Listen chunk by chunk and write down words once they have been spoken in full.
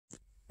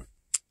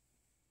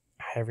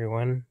Hi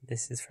everyone,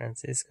 this is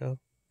Francisco,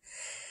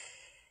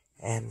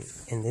 and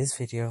in this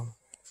video,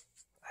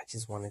 I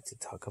just wanted to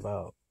talk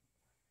about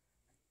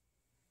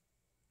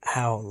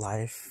how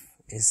life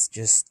is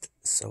just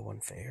so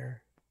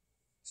unfair.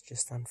 It's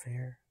just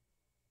unfair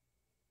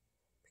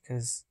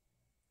because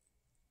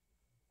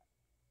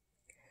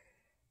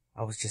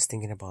I was just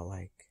thinking about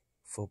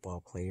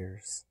football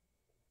players.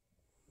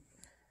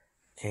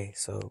 Okay,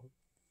 so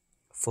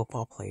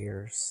football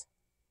players,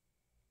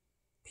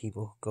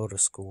 people who go to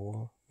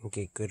school and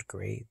get good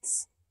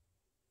grades,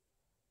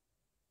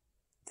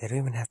 they don't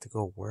even have to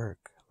go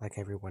work like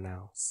everyone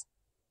else.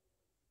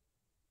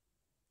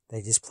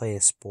 They just play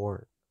a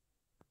sport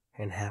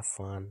and have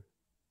fun,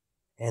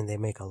 and they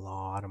make a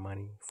lot of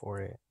money for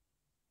it.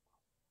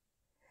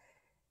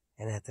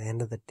 And at the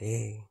end of the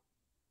day,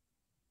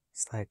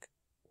 it's like,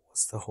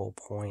 what's the whole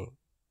point?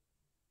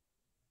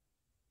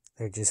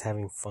 They're just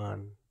having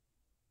fun,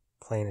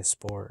 playing a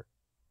sport.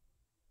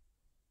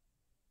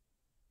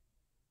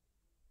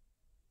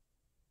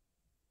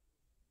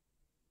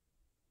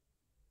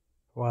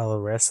 While the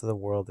rest of the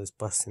world is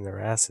busting their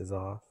asses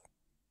off.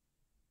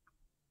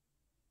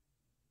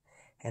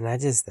 And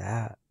not just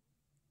that.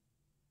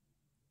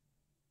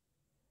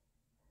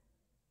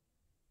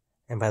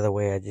 And by the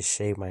way, I just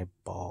shaved my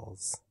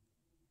balls.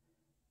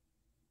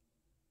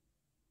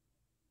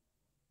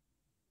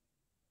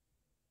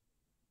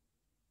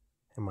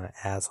 And my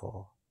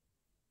asshole.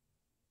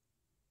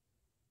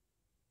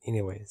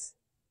 Anyways.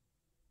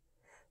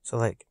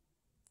 So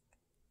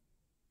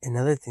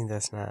another thing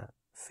that's not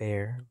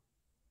fair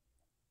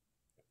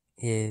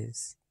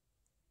is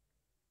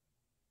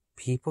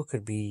people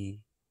could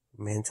be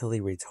mentally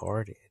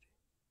retarded.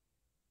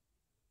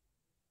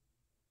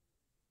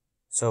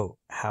 So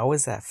how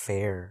is that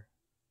fair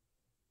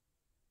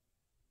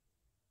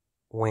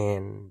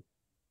when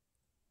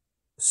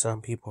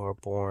some people are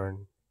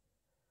born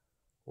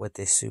with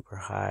a super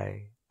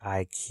high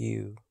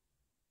IQ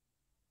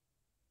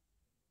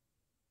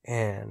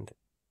and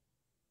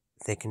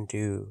they can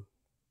do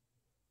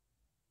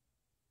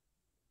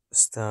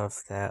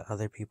stuff that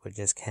other people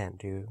just can't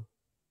do?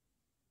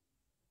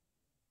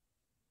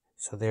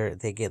 So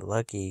they get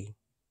lucky,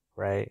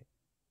 right?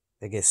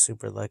 They get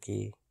super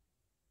lucky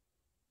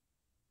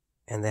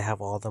and they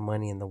have all the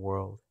money in the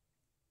world.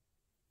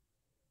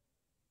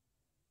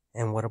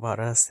 And what about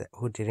us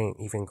who didn't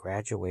even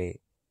graduate,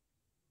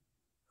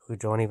 who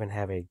don't even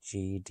have a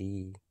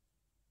GED?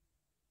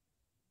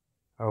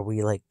 Are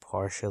we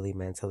partially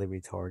mentally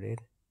retarded?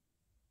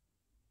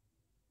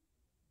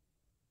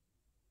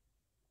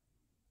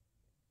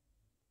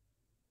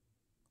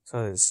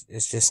 So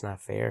it's just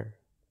not fair.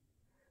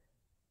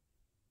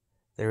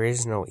 There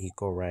is no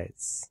equal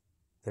rights.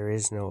 There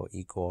is no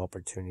equal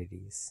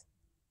opportunities.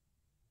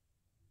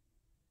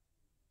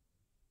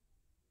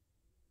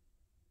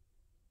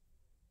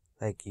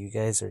 You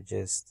guys are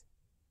just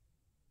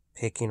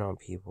picking on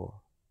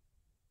people.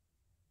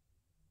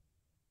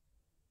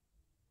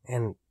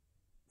 And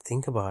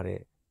think about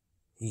it.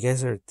 You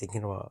guys are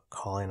thinking about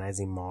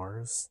colonizing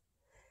Mars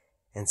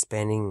and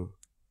spending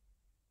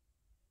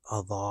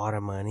a lot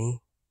of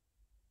money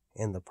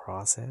in the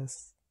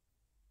process,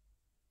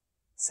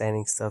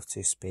 sending stuff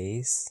to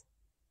space,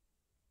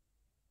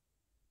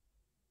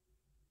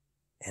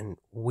 and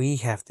we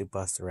have to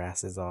bust our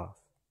asses off.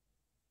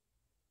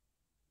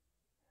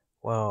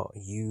 Well,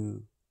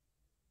 you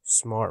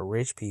smart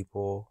rich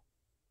people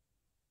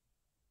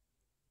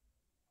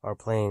are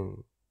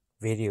playing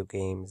video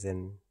games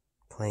and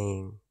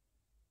playing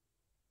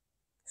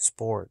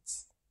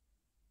sports.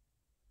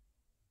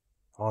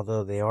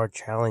 Although they are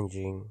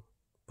challenging,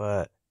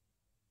 but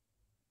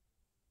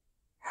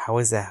how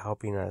is that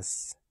helping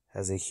us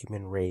as a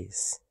human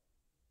race?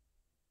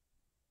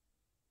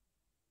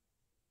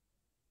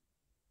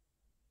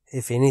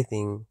 If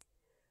anything,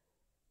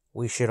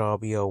 we should all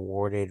be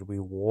awarded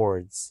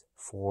rewards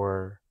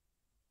for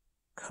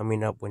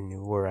coming up with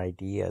newer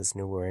ideas,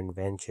 newer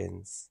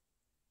inventions.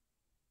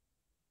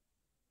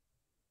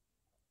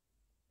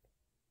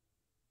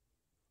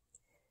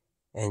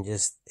 And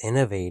just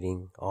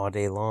innovating all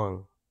day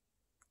long.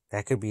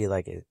 That could be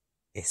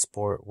a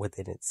sport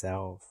within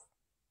itself.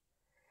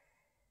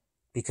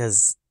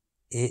 Because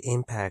it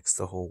impacts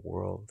the whole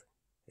world.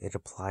 It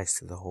applies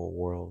to the whole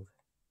world.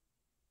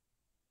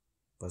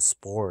 But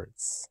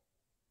sports,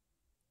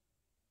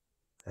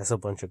 that's a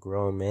bunch of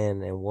grown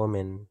men and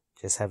women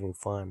just having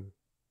fun.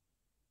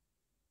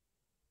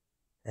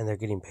 And they're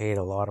getting paid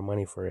a lot of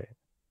money for it.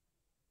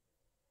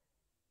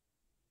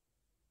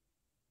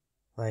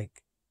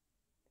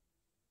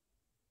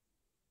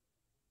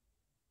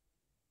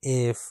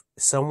 If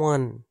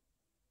someone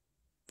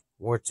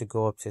were to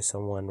go up to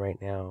someone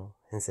right now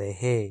and say,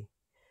 hey,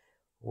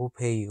 we'll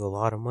pay you a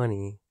lot of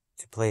money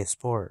to play a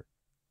sport,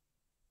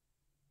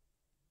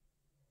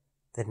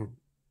 then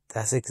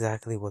that's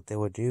exactly what they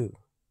would do.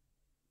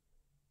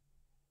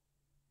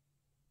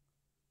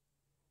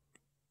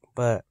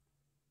 But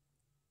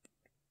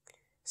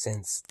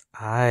since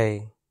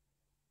I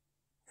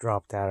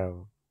dropped out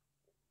of,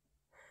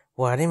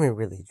 well, I didn't even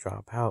really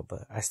drop out,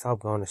 but I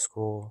stopped going to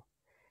school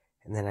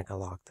and then I got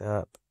locked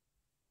up.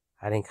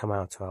 I didn't come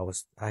out till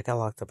I got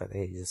locked up at the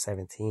age of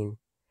 17,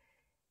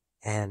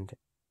 and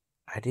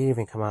I didn't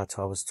even come out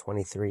till I was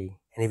 23.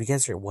 And if you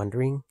guys are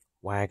wondering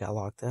why I got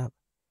locked up,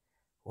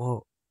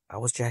 well, I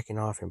was jacking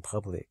off in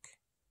public.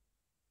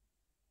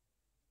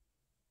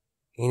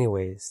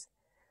 Anyways,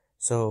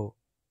 so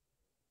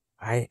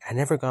I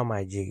never got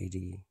my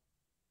GED.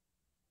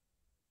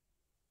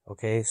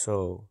 Okay,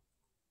 so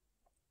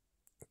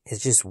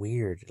it's just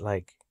weird.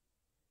 Like,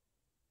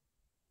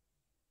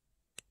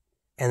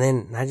 and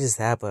then not just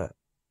that, but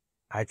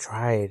I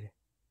tried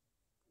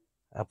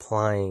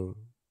applying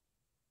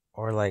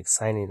or like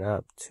signing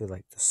up to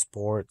like the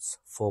sports,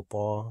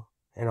 football,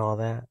 and all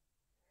that.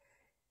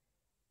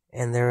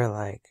 And they were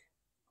like,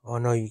 oh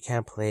no, you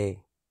can't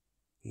play.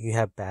 You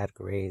have bad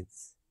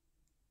grades.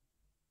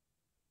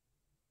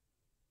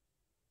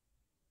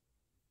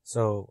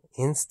 So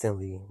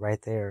instantly,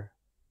 right there,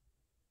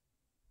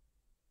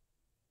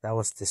 that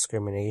was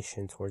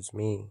discrimination towards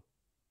me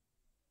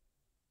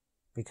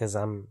because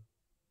I'm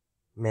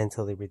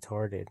mentally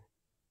retarded.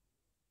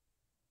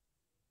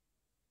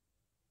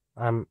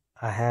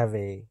 I have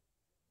a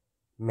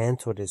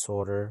mental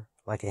disorder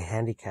like a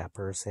handicapped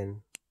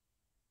person,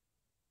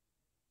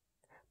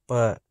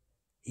 but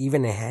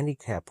even a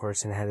handicapped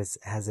person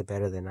has it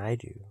better than I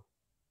do,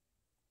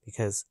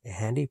 because a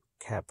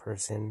handicapped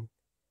person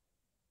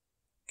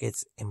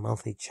gets a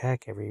monthly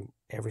check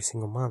every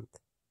single month.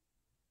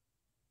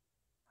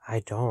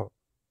 I don't.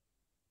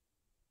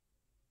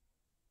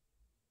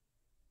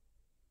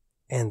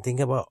 And think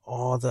about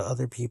all the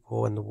other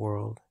people in the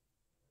world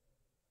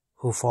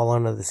who fall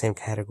under the same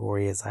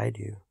category as I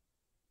do.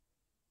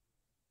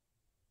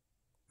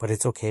 But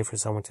it's okay for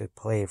someone to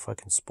play a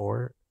fucking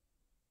sport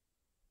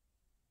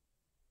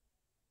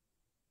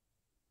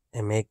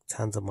and make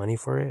tons of money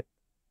for it.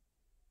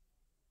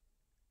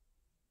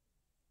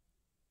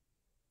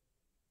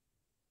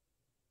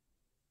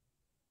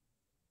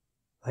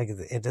 Like,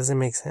 it doesn't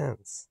make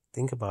sense.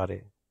 Think about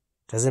it.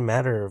 Doesn't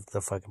matter if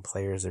the fucking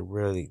player is a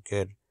really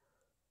good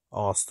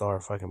all-star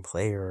fucking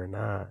player or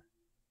not.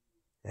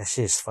 That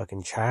shit's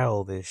fucking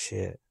childish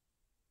shit.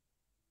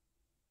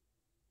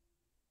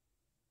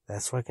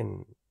 That's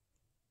fucking...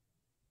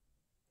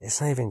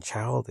 It's not even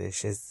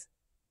childish. It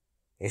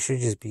should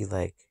just be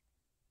like,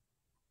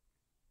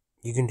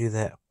 you can do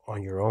that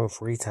on your own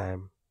free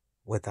time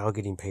without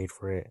getting paid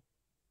for it.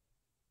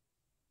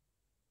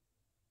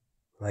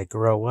 Like,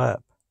 grow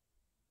up.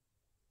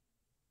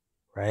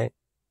 Right?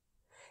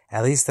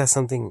 At least that's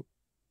something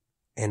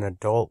an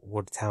adult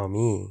would tell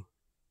me.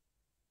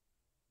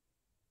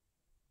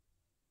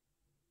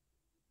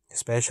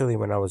 Especially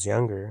when I was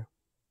younger.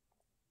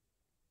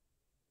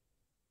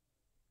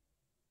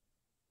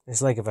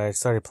 It's like if I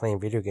started playing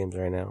video games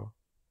right now,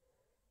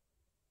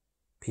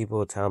 people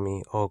would tell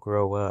me, oh,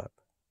 grow up.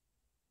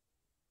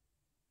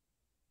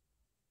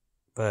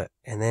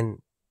 And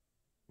then,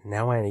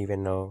 now I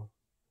even know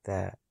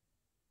that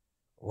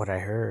what I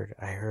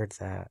heard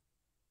that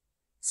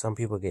some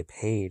people get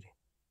paid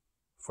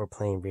for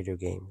playing video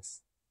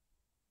games.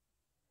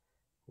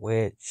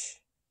 Which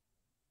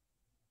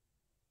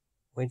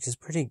is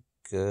pretty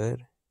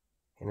good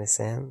in a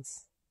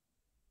sense.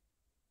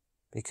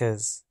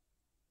 Because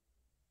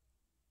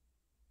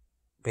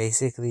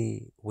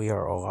basically we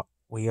are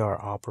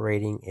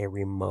operating a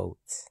remote.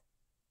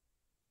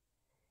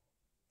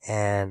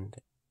 And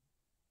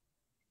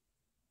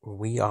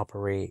we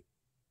operate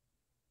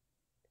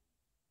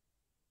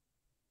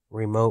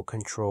remote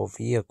control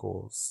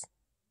vehicles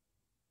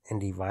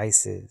and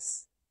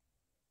devices,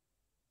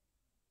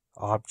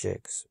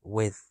 objects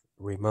with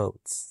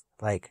remotes.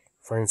 Like,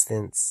 for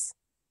instance,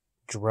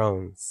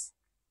 drones.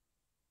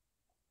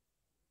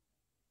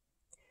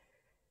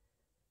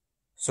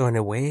 So in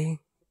a way,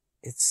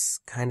 it's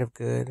kind of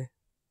good.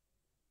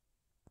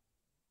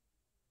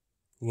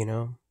 You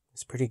know,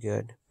 it's pretty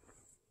good.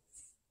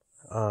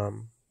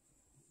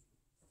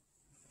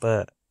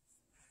 But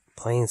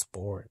playing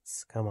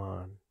sports, come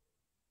on.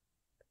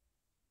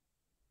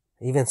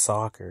 Even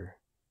soccer.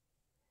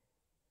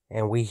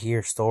 And we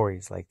hear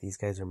stories like these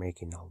guys are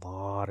making a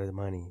lot of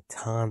money,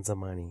 tons of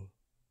money.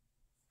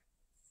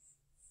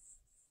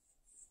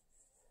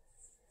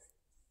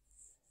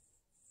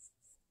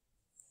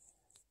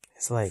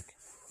 It's like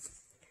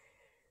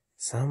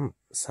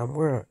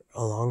somewhere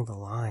along the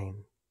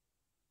line,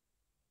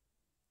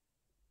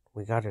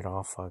 we got it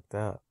all fucked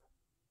up.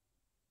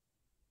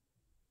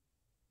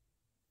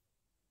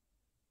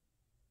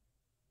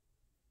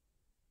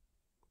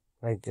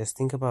 Like, just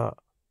think about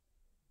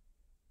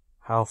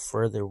how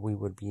further we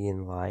would be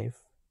in life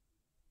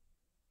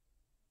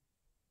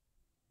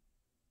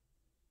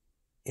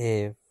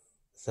if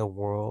the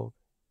world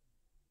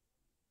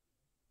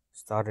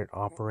started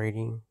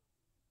operating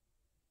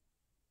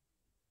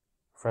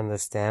from the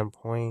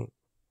standpoint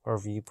or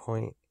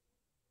viewpoint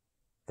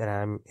that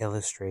I'm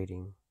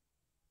illustrating.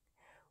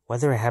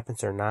 Whether it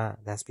happens or not,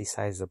 that's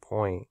besides the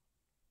point.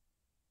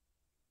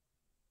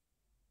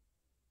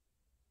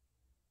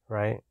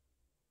 Right?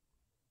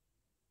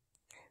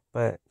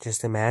 But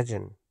just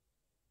imagine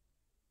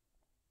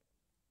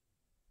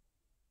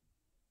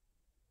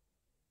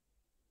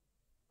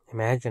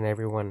Imagine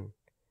everyone,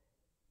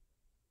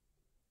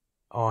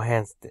 all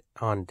hands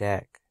on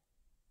deck,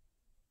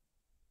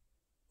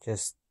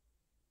 just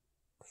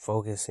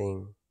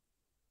focusing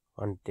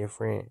on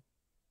different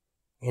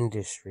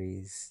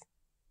industries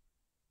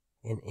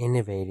and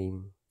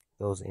innovating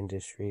those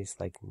industries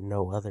like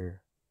no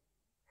other.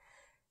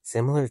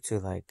 Similar to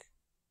like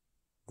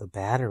the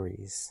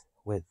batteries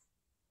with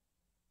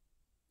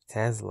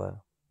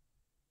Tesla.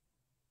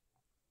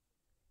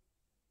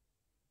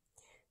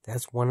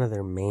 That's one of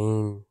their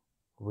main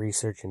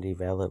research and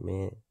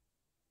development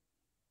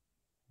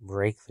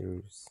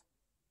breakthroughs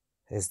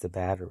is the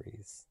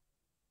batteries.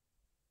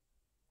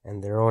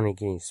 And they're only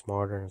getting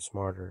smarter and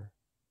smarter.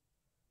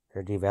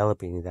 They're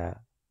developing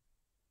that.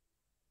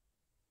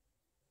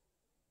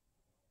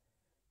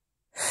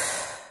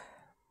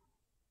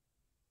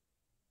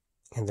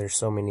 And there's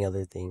so many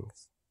other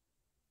things.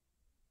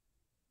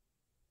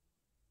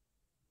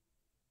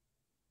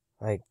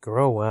 Like,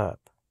 grow up.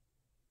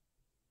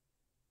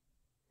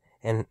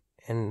 And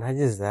not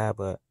just that,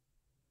 but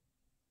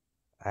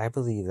I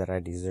believe that I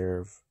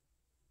deserve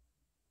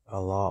a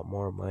lot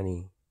more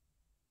money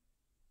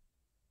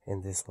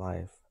in this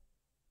life.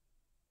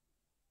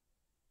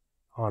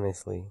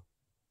 Honestly.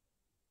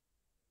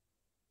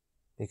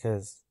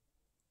 Because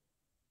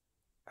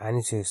I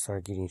need to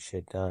start getting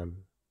shit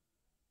done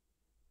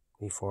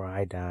before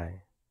I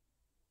die.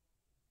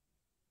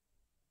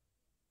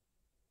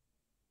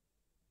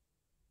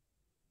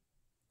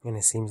 And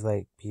it seems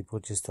like people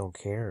just don't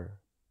care.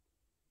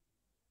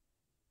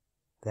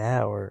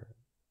 That or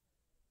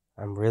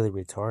I'm really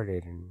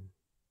retarded and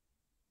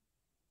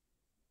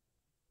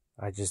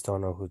I just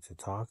don't know who to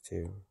talk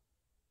to.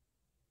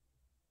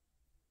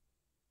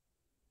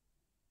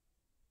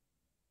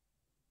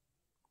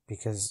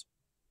 Because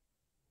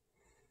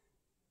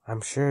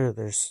I'm sure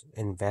there's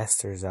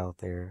investors out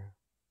there.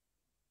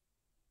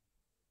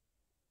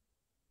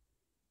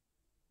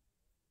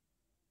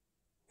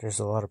 There's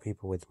a lot of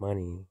people with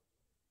money.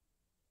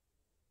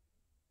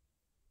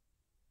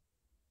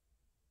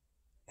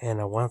 And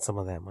I want some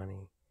of that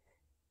money.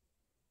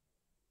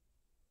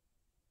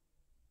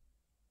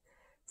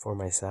 For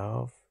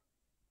myself.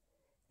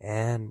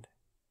 And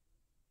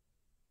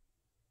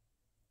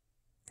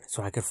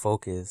so I could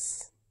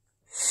focus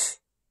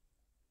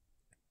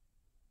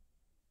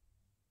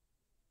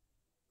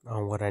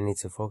on what I need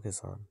to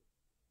focus on.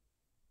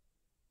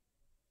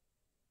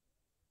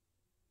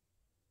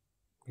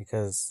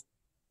 Because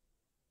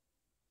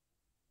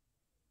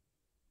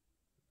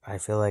I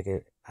feel like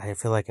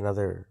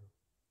another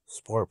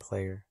sport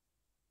player.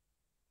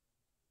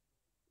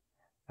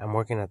 I'm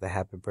working at the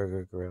Happy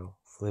Burger Grill,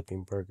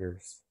 flipping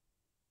burgers.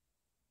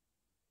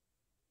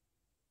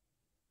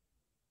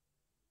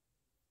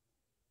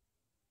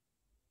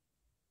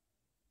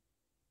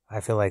 I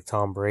feel like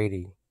Tom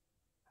Brady.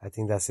 I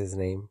think that's his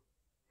name.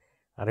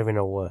 I don't even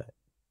know what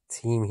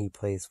team he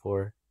plays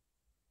for.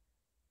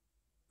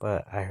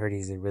 But I heard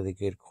he's a really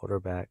good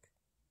quarterback.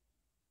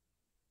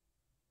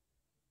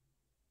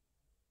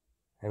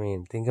 I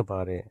mean, think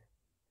about it.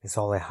 It's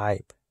all a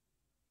hype.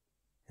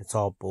 It's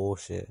all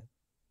bullshit.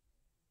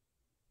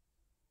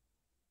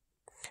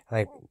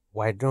 Like,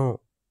 why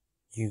don't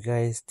you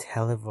guys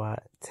televise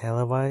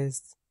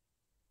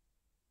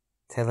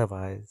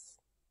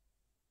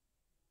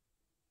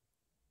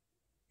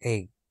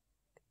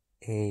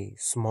a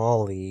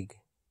small league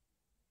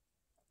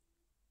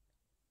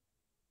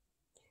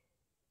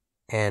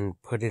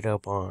and put it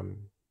up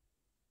on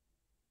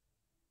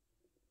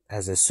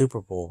as a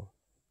Super Bowl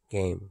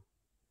game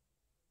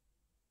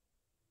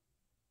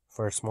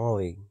for a small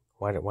league?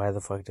 Why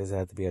the fuck does it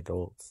have to be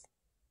adults?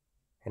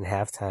 And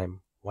halftime,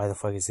 why the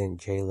fuck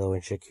isn't J-Lo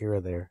and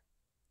Shakira there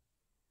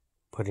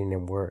putting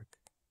in work?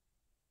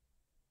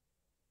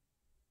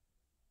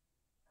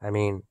 I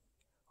mean,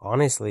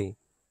 honestly,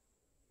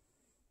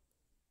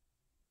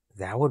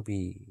 that would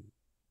be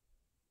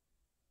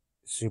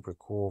super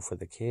cool for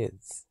the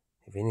kids,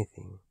 if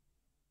anything.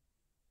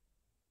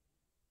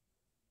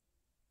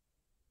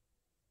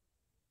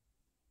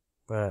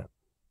 But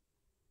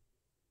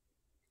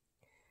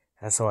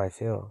that's how I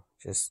feel.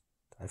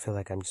 I feel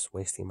like I'm just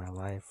wasting my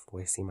life,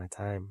 wasting my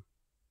time.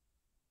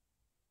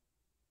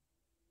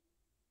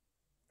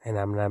 And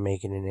I'm not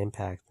making an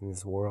impact in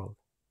this world.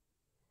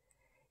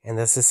 And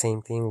that's the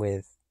same thing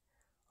with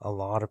a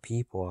lot of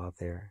people out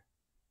there.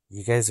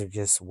 You guys are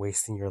just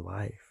wasting your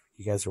life.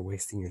 You guys are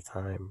wasting your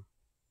time.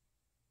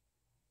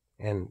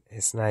 And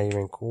it's not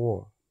even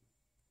cool.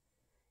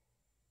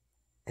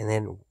 And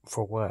then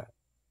for what?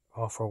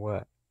 All for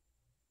what?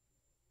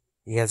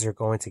 You guys are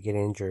going to get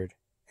injured.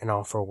 And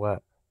all for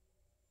what?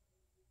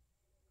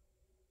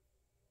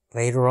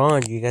 Later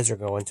on, you guys are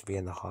going to be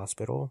in the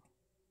hospital,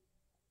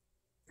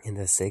 in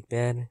the sick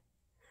bed,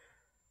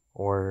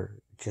 or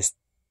just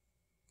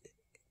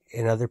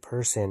another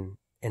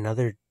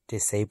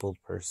disabled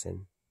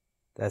person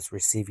that's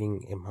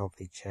receiving a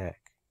monthly check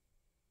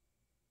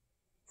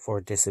for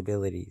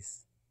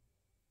disabilities.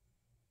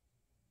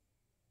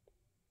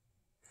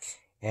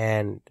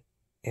 And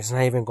it's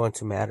not even going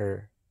to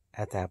matter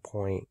at that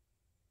point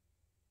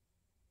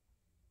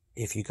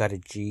if you got a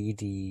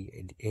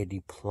GED, a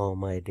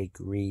diploma, a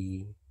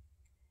degree,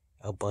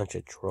 a bunch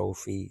of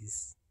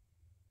trophies.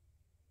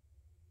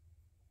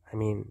 I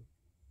mean,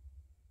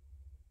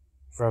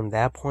 from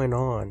that point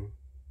on,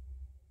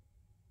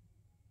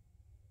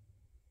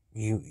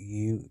 you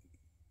you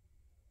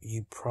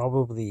you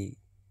probably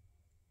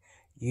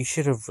you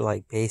should have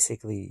like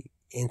basically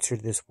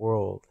entered this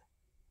world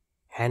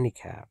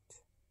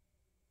handicapped,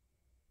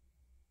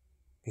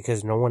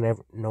 because no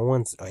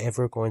one's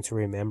ever going to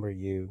remember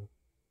you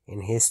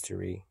in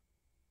history.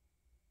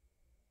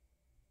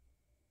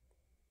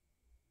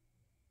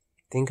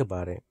 Think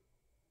about it.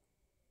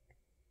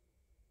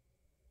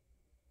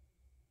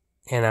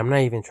 And I'm not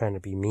even trying to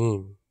be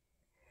mean.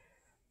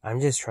 I'm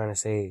just trying to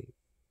say,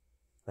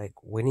 like,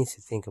 we need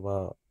to think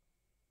about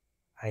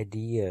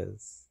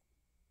ideas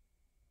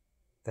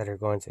that are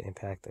going to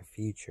impact the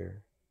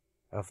future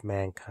of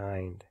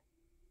mankind.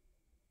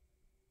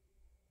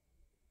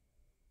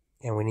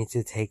 And we need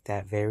to take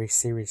that very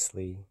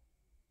seriously.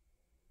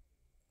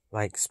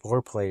 Like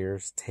sport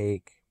players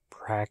take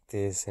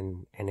practice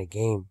and a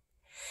game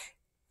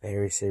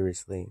very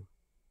seriously.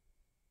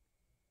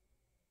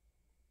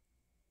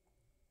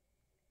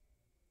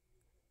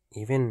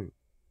 Even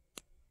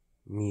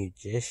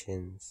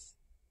musicians,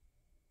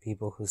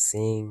 people who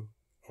sing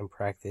and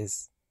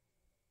practice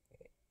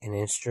an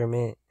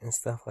instrument and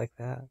stuff like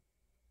that,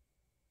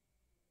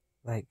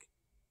 like,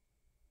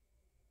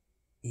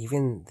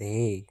 even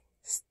they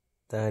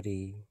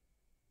study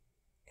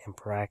and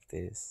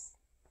practice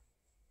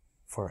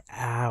for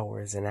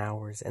hours and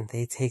hours, and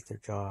they take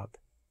their job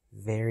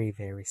very,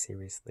 very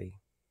seriously.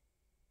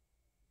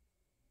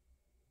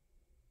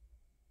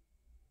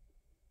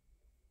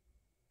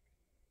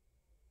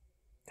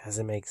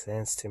 Doesn't make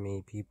sense to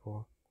me,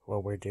 people,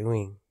 what we're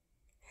doing.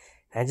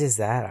 Not just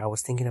that, I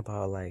was thinking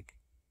about, like,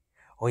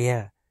 oh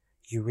yeah,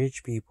 you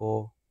rich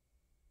people,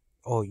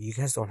 oh, you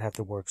guys don't have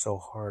to work so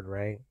hard,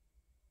 right?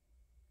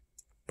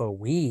 But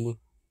you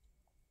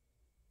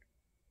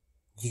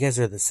guys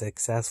are the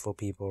successful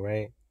people,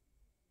 right?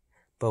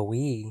 But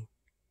we're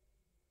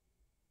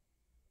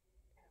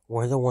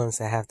the ones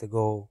that have to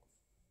go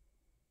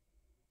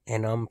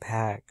and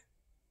unpack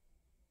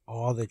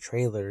all the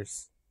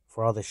trailers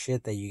for all the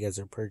shit that you guys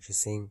are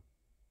purchasing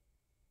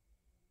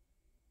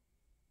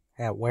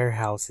at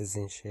warehouses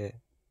and shit.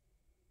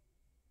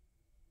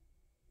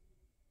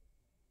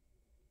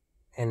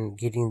 And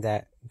getting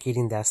that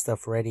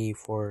stuff ready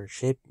for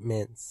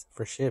shipments,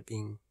 for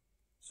shipping,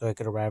 so it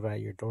could arrive at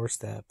your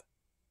doorstep.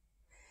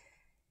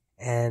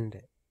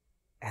 And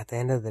at the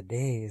end of the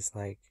day, it's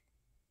like,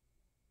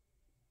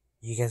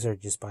 you guys are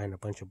just buying a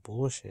bunch of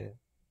bullshit.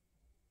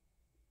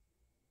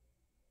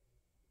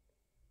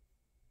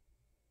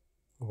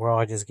 We're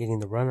all just getting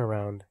the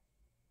runaround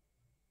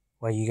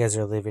while you guys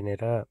are living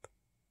it up.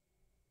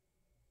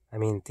 I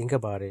mean, think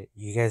about it.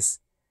 You guys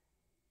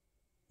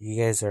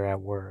are at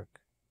work.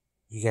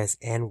 You guys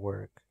end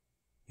work.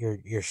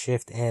 Your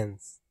shift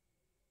ends.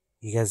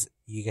 You guys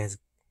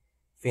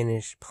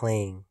finish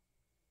playing.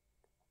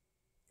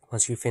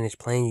 Once you finish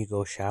playing, you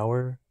go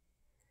shower,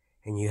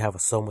 and you have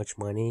so much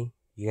money.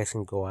 You guys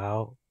can go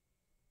out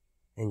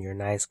in your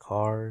nice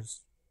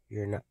cars.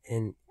 You're not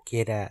and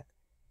get at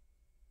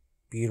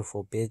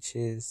beautiful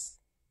bitches.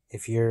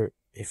 If you're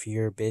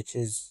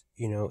bitches,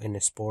 in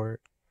a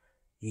sport,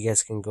 you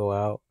guys can go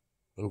out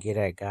and get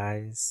at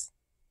guys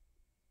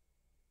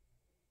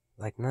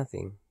like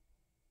nothing.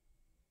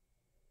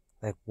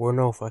 Like, we're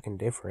no fucking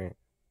different.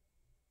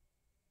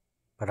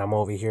 But I'm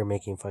over here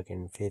making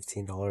fucking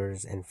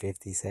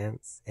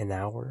 $15.50 an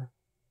hour.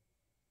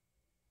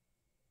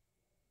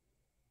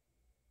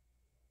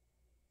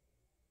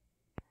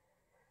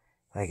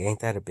 Like, ain't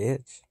that a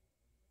bitch?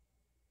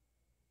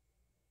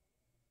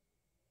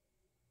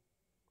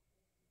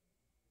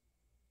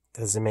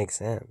 Doesn't make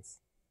sense.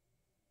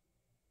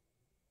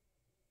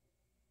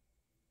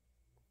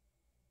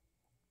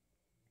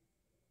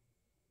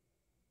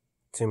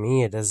 To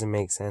me, it doesn't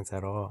make sense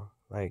at all.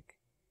 Like,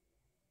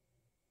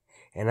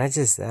 and not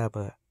just that,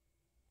 but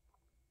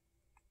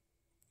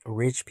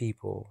rich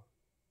people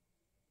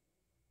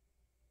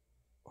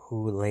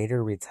who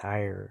later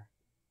retire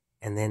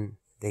and then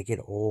they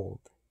get old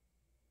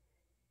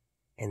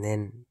and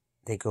then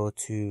they go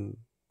to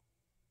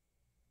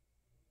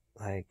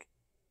like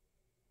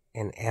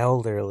an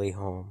elderly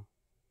home,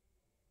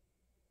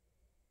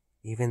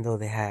 even though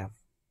they had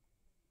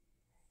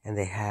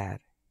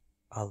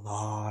a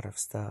lot of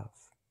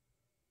stuff.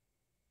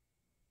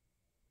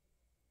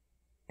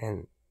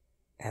 And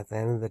at the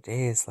end of the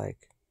day, it's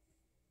like,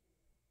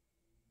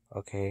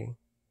 okay,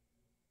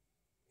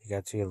 you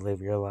got to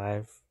live your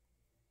life.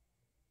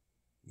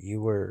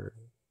 You were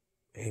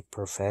a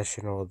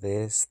professional,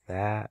 this,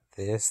 that,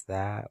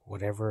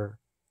 whatever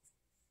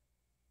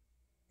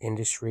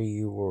industry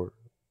you were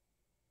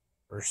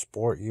or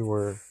sport you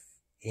were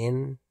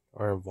in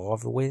or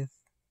involved with,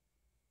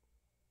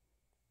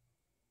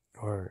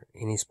 or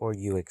any sport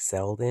you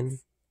excelled in.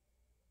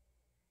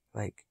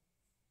 Like,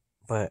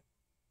 but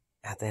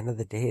at the end of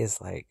the day, it's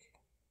like,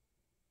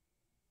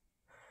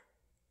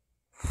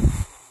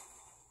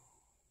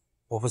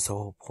 what was the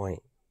whole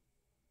point?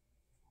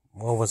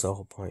 What was the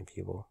whole point,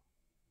 people?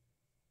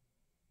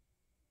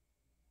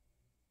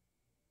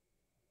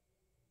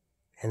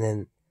 And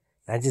then,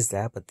 not just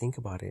that, but think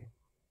about it.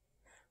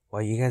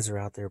 While you guys are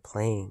out there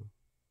playing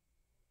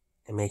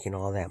and making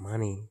all that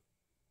money,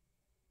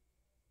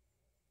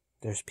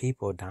 there's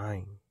people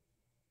dying.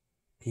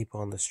 People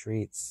on the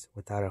streets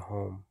without a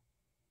home.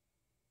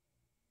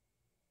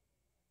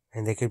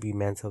 And they could be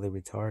mentally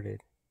retarded.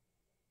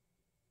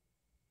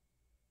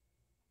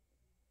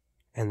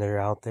 And they're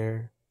out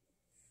there.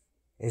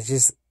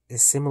 It's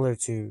similar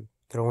to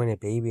throwing a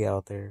baby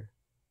out there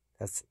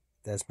that's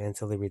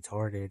mentally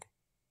retarded.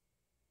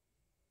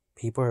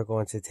 People are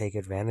going to take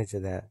advantage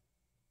of that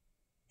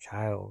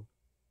child.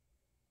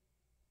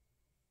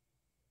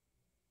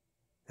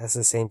 That's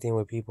the same thing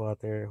with people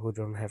out there who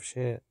don't have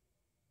shit.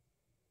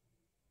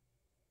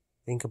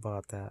 Think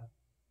about that.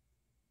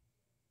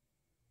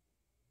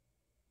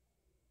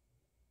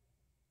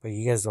 But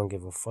you guys don't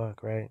give a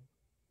fuck, right?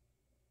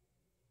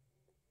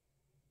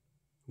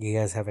 You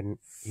guys have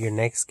your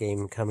next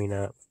game coming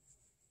up.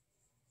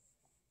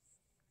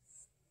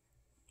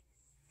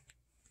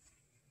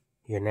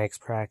 Your next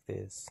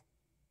practice.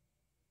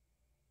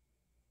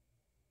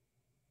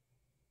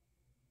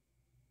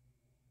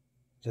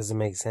 Doesn't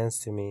make sense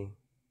to me.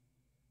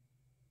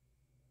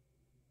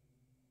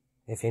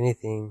 If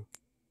anything,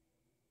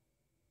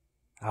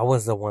 I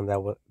was the one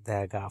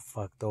that got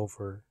fucked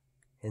over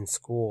in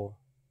school.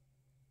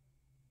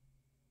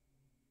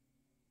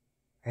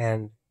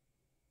 And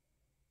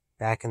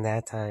back in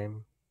that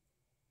time,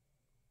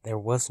 there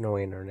was no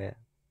internet.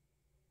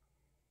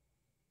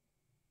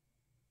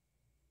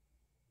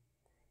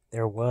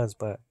 There was,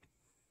 but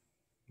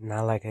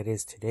not like it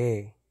is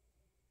today.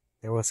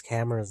 There was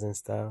cameras and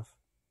stuff,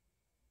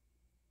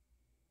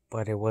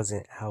 but it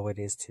wasn't how it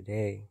is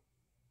today.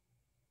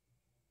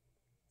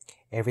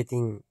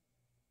 Everything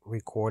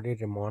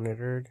recorded and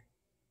monitored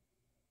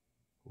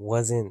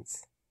wasn't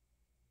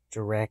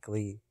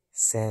directly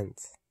sent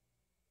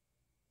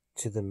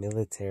to the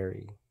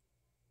military,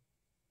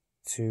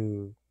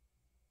 to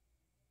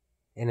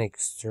an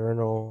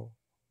external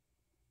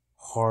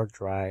hard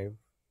drive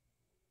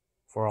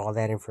for all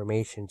that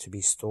information to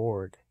be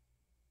stored.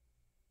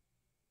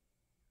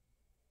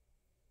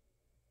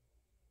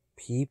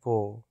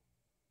 People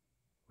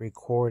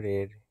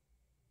recorded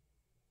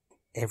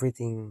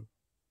everything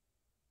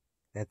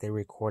that they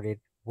recorded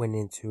went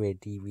into a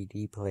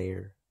DVD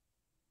player.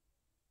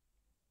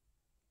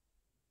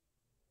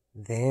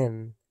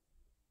 Then,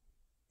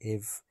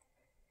 if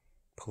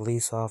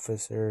police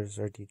officers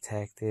or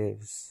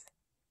detectives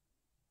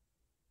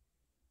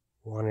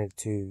wanted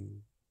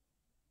to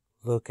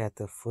look at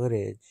the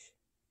footage,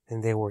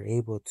 then they were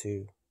able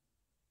to.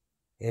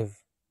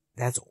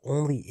 That's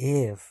only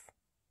if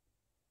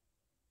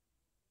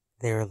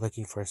they were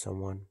looking for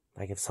someone,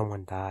 like if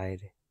someone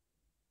died,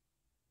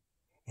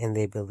 and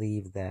they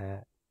believe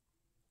that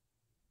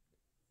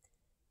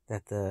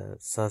the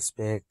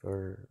suspect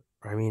the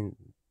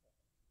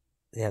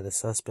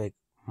suspect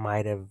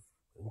might have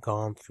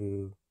gone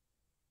through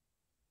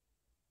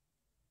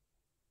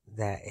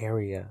that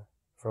area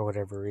for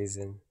whatever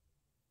reason.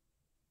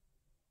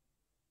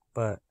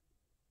 But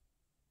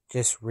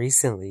just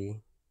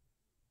recently,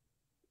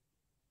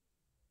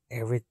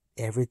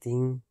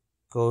 everything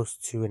goes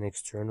to an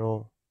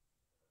external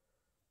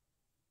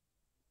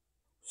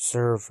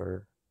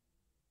server,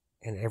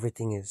 and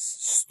everything is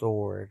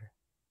stored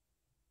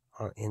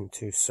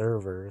into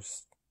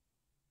servers.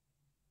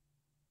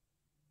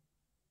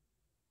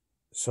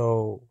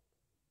 So,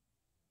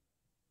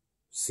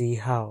 see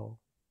how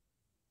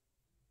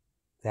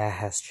that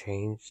has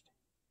changed?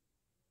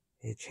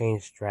 It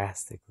changed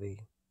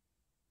drastically.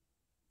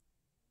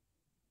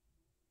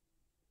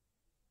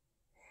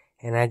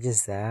 And not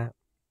just that,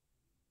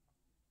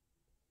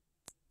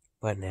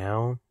 but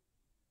now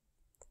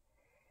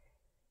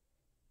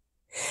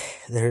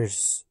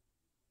there's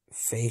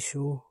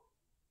facial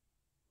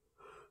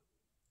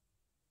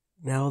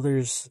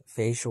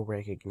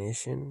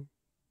recognition.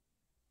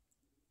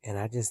 And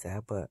not just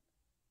that, but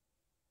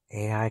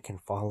AI can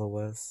follow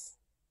us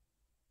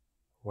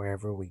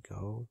wherever we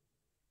go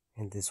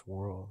in this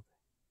world.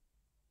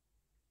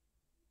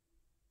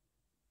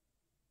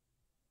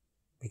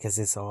 Because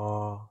it's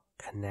all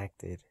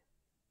connected.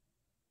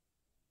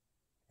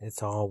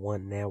 It's all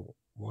one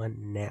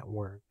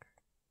network.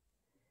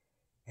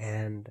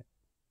 And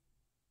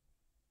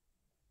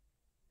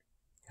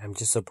I'm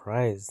just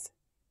surprised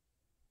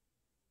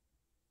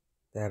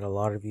that a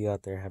lot of you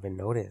out there haven't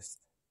noticed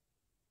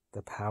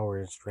the power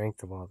and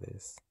strength of all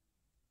this.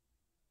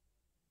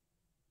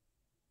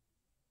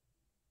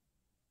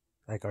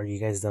 Like, are you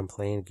guys done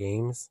playing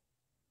games?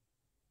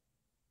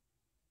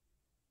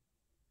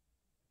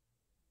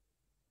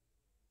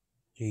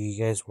 Do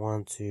you guys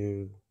want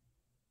to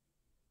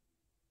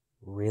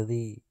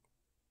really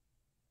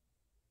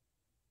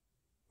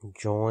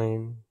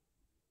join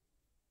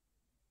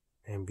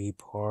and be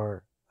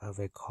part of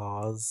a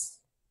cause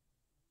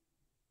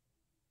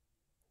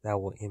that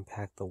will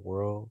impact the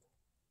world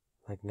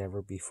like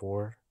never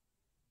before?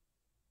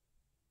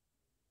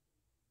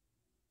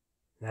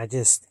 Not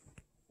just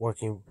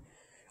working.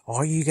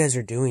 All you guys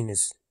are doing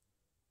is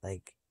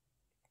like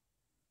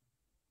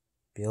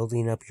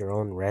building up your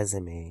own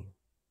resume.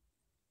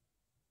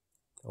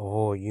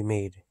 Oh, you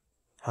made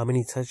how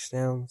many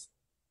touchdowns?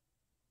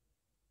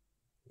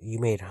 You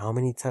made how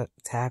many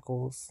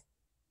tackles?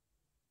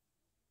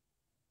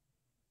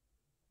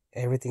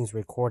 Everything's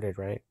recorded,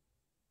 right?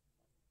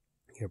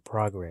 Your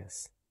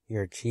progress,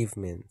 your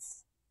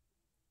achievements.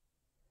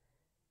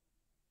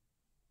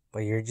 But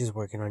you're just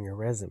working on your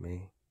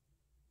resume.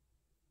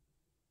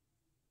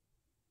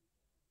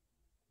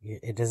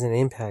 It doesn't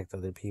impact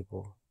other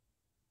people.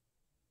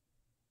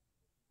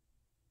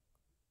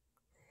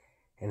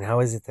 And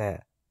how is it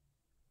that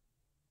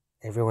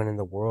everyone in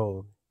the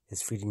world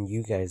is feeding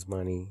you guys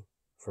money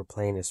for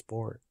playing a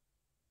sport?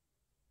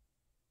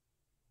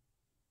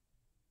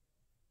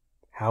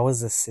 How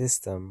is the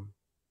system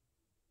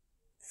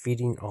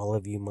feeding all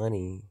of you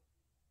money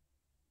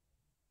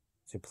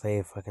to play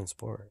a fucking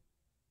sport?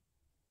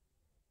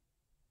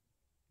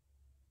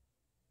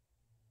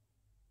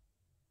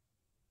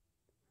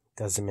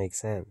 Doesn't make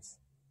sense.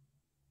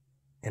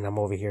 And I'm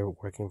over here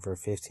working for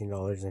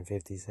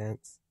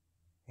 $15.50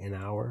 an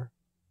hour.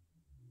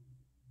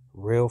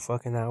 Real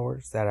fucking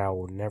hours that I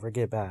will never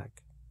get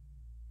back.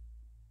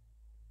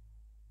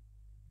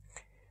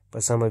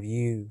 But some of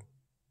you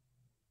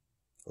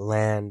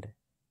land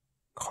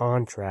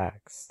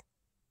contracts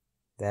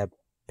that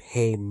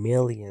pay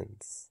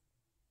millions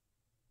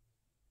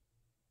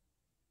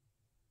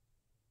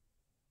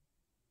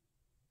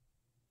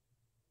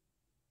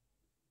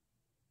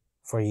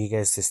for you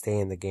guys to stay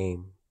in the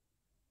game.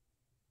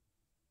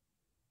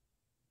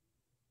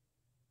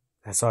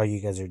 That's all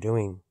you guys are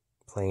doing,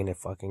 playing a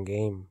fucking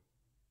game.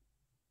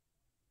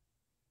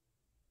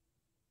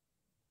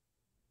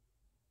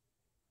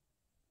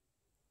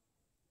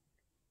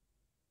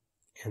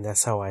 And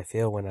that's how I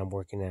feel when I'm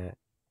working at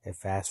a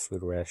fast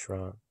food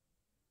restaurant.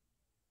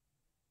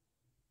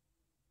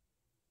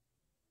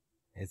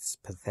 It's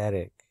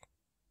pathetic.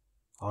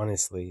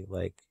 Honestly,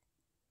 like,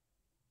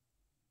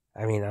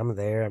 I mean, I'm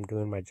there, I'm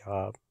doing my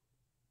job,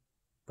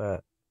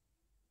 but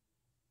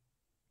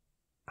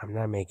I'm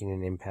not making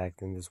an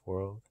impact in this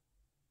world.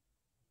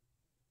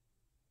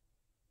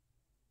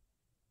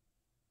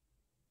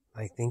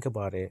 Like, think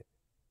about it.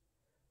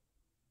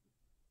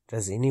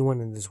 Does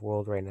anyone in this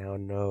world right now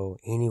know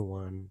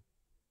anyone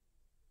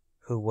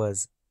who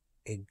was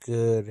a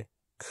good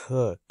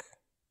cook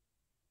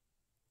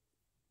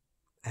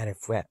at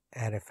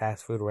a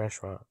fast food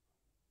restaurant?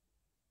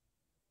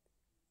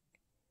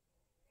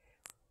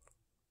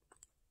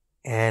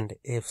 And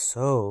if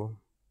so,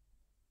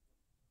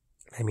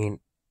 I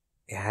mean,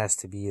 it has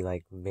to be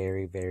like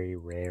very, very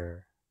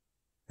rare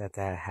that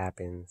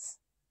happens.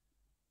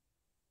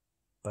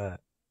 But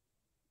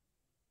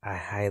I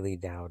highly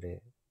doubt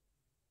it.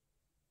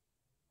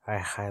 I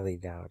highly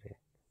doubt it.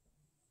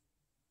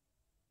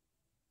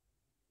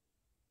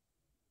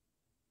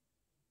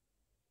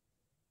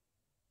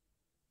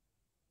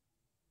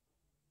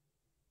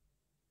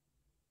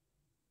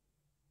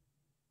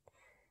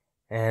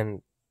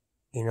 And,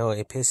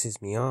 it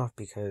pisses me off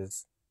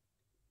because,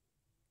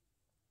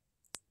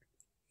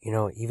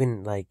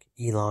 even like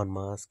Elon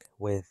Musk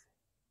with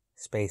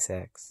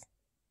SpaceX,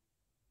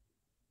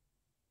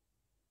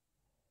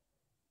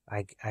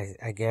 I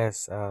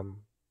guess,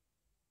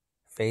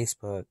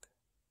 Facebook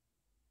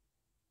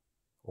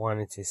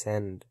wanted to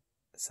send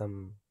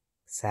some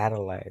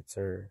satellites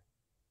or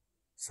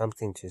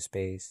something to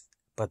space,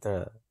 but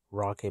the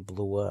rocket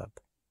blew up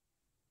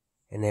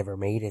and never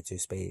made it to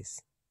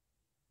space.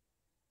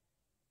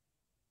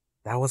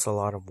 That was a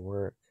lot of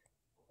work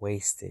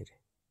wasted.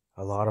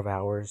 A lot of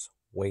hours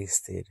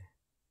wasted.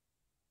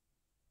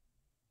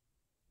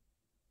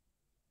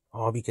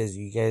 All because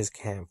you guys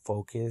can't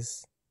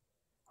focus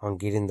on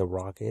getting the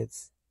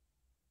rockets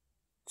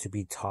to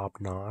be top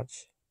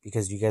notch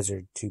because you guys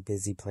are too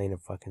busy playing a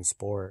fucking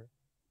sport.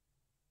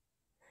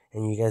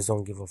 And you guys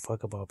don't give a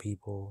fuck about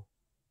people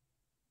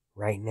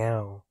right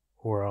now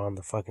who are on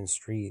the fucking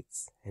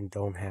streets and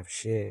don't have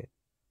shit.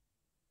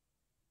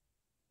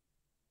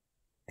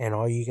 And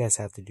all you guys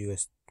have to do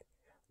is,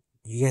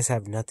 you guys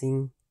have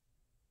nothing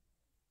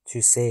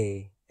to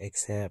say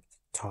except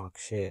talk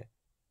shit.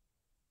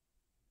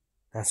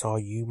 That's all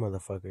you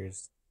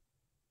motherfuckers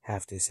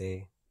have to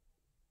say.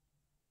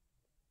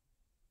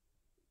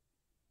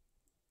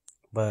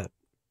 But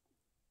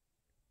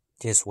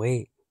just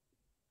wait.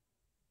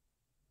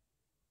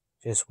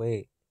 Just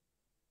wait.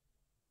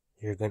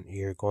 You're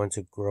going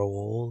to grow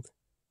old,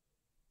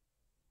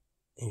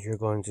 and you're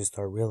going to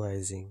start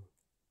realizing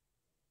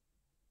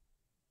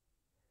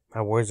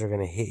my words are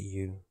going to hit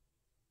you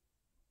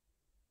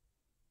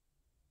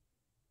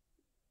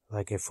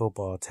like a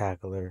football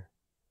tackler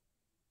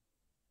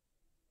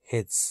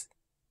hits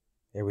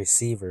a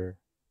receiver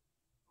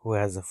who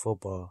has a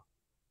football.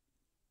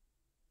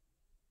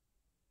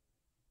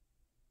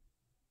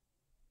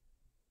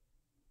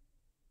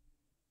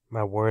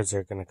 My words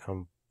are going to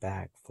come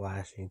back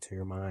flashing to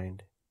your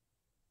mind.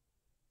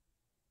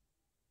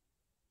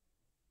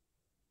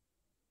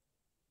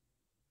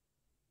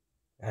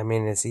 I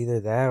mean, it's either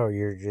that or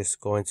you're just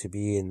going to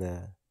be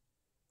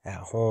at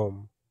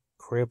home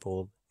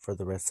crippled for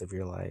the rest of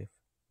your life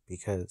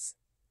because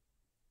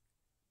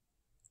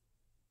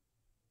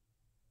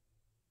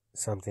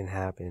something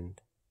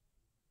happened.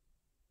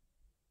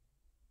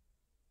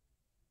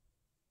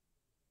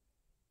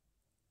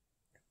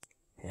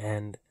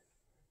 And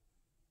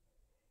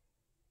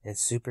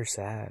it's super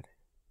sad.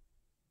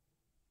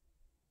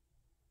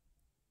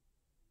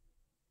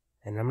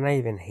 And I'm not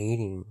even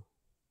hating.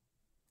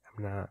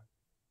 I'm not.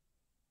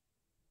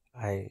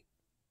 I.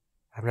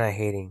 I'm not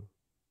hating.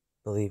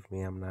 Believe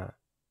me, I'm not.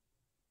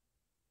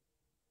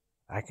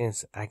 I can.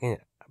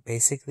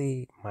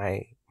 Basically,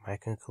 my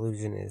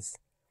conclusion is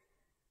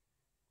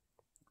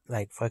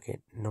like, fuck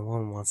it. No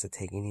one wants to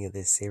take any of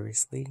this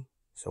seriously.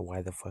 So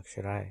why the fuck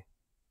should I?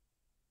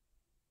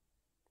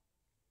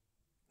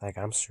 Like,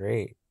 I'm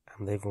straight.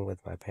 I'm living with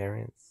my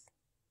parents.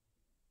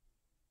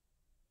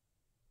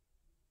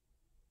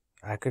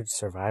 I could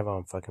survive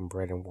on fucking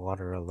bread and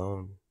water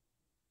alone.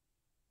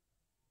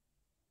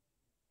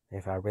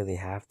 If I really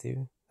have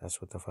to,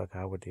 that's what the fuck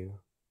I would do.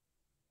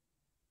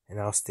 And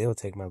I'll still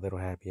take my little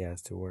happy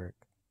ass to work.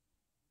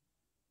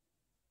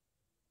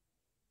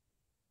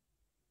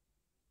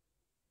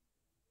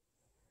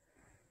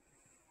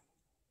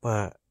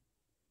 But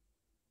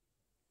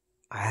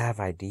I have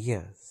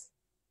ideas.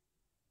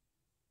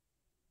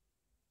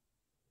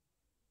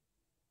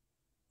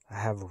 I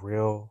have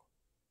real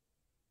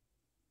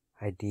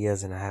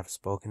ideas and I have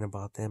spoken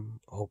about them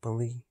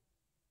openly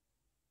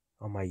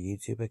on my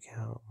YouTube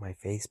account, my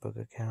Facebook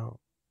account.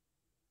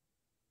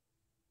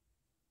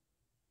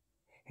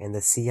 And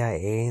the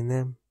CIA in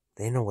them,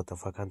 they know what the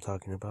fuck I'm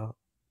talking about.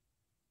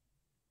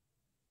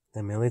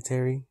 The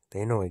military,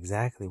 they know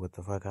exactly what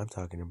the fuck I'm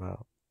talking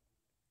about.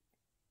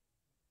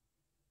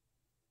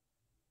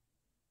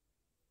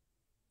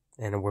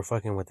 And we're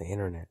fucking with the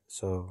internet,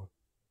 so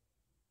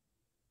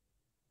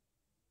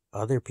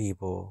other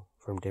people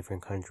from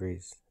different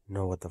countries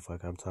know what the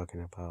fuck I'm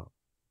talking about.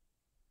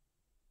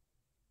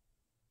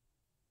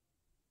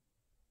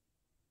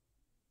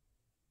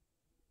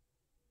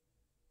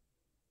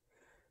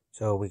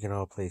 So we can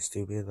all play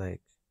stupid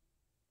like,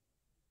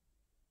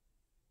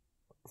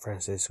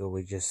 Francisco,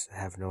 we just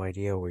have no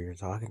idea what you're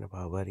talking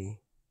about, buddy.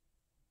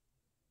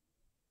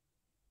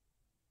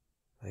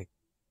 Like,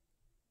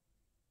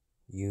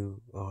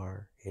 you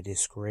are a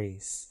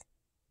disgrace.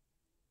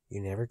 You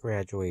never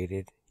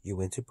graduated. You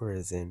went to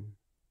prison.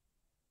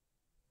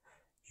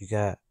 You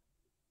got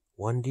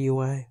one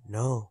DUI?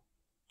 No.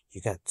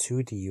 You got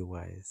 2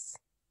 DUIs.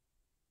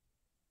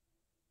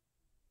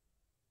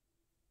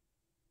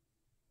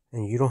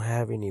 And you don't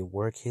have any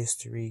work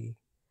history.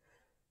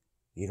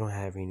 You don't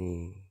have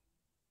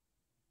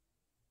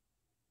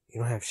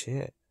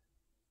shit.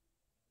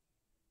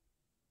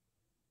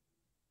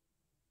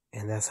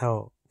 And that's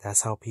how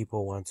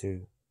people want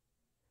to,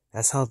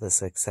 that's how the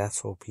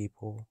successful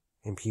people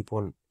and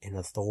people in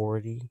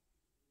authority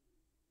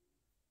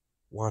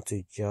want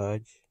to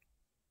judge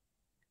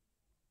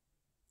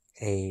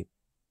a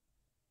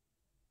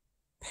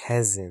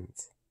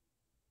peasant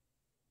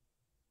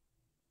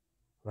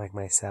like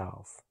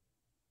myself.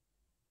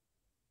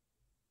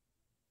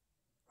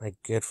 Like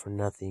good for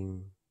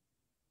nothing,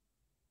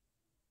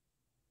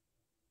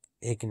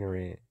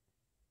 ignorant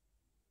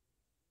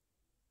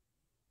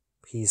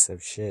piece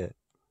of shit.